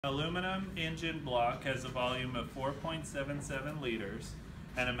Aluminum engine block has a volume of 4.77 liters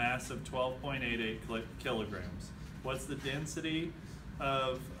and a mass of 12.88 kilograms. What's the density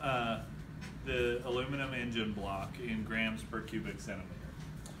of the aluminum engine block in grams per cubic centimeter?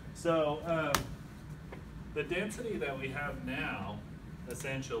 So the density that we have now,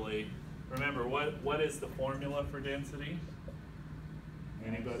 essentially, remember what is the formula for density?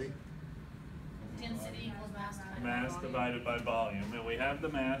 Anybody? Density equals Mass divided by volume, and we have the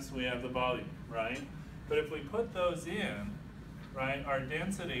mass, we have the volume, right? But if we put those in, right, our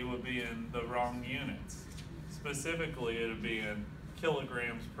density would be in the wrong units. Specifically, it would be in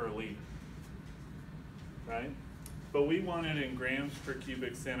kilograms per liter, right? But we want it in grams per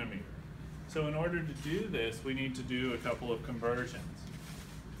cubic centimeter. So in order to do this, we need to do a couple of conversions.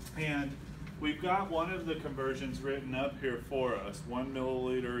 And we've got one of the conversions written up here for us. 1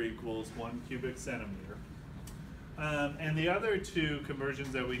 milliliter equals 1 cubic centimeter. And the other two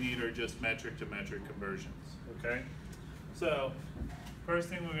conversions that we need are just metric to metric conversions, okay? So first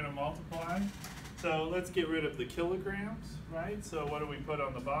thing we're gonna multiply. So let's get rid of the kilograms, right? So what do we put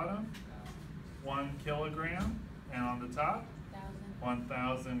on the bottom? 1 kilogram, and on the top?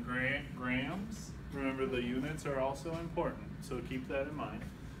 1,000 grams. Remember, the units are also important, so keep that in mind.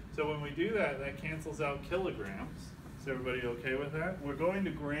 So when we do that, that cancels out kilograms. Is everybody okay with that? We're going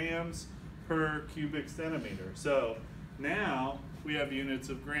to grams per cubic centimeter. So now we have units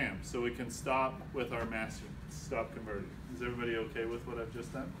of grams, so we can stop with our mass units, stop converting. Is everybody okay with what I've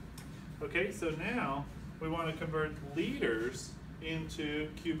just done? Okay, so now we want to convert liters into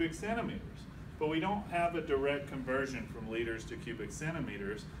cubic centimeters. But we don't have a direct conversion from liters to cubic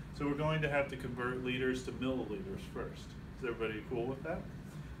centimeters, so we're going to have to convert liters to milliliters first. Is everybody cool with that?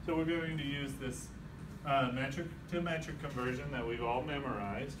 So we're going to use this metric to metric conversion that we've all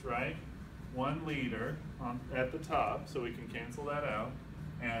memorized, right? 1 liter at the top, so we can cancel that out,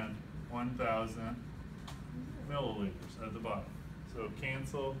 and 1,000 milliliters at the bottom. So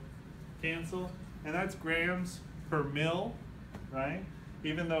cancel, cancel, and that's grams per mil, right?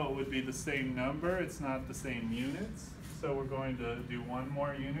 Even though it would be the same number, it's not the same units. So we're going to do one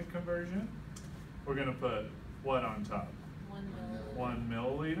more unit conversion. We're going to put what on top? 1 milliliter. 1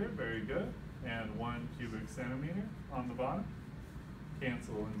 milliliter, very good. And 1 cubic centimeter on the bottom.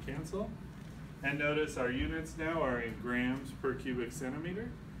 Cancel and cancel. And notice our units now are in grams per cubic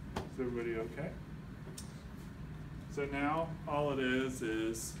centimeter. Is everybody okay? So now all it is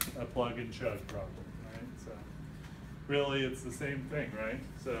a plug and chug problem, right? So really it's the same thing, right?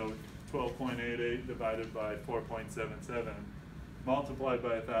 So 12.88 divided by 4.77 multiplied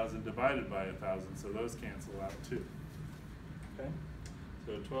by 1,000 divided by 1,000, so those cancel out too. Okay?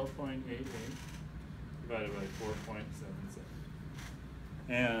 So 12.88 divided by 4.77.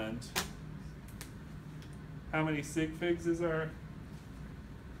 And how many sig figs is our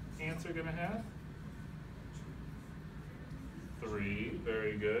answer going to have? 3,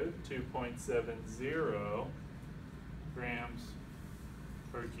 very good. 2.70 grams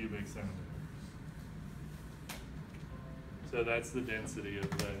per cubic centimeter. So that's the density of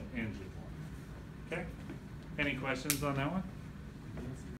the engine. Okay? Any questions on that one?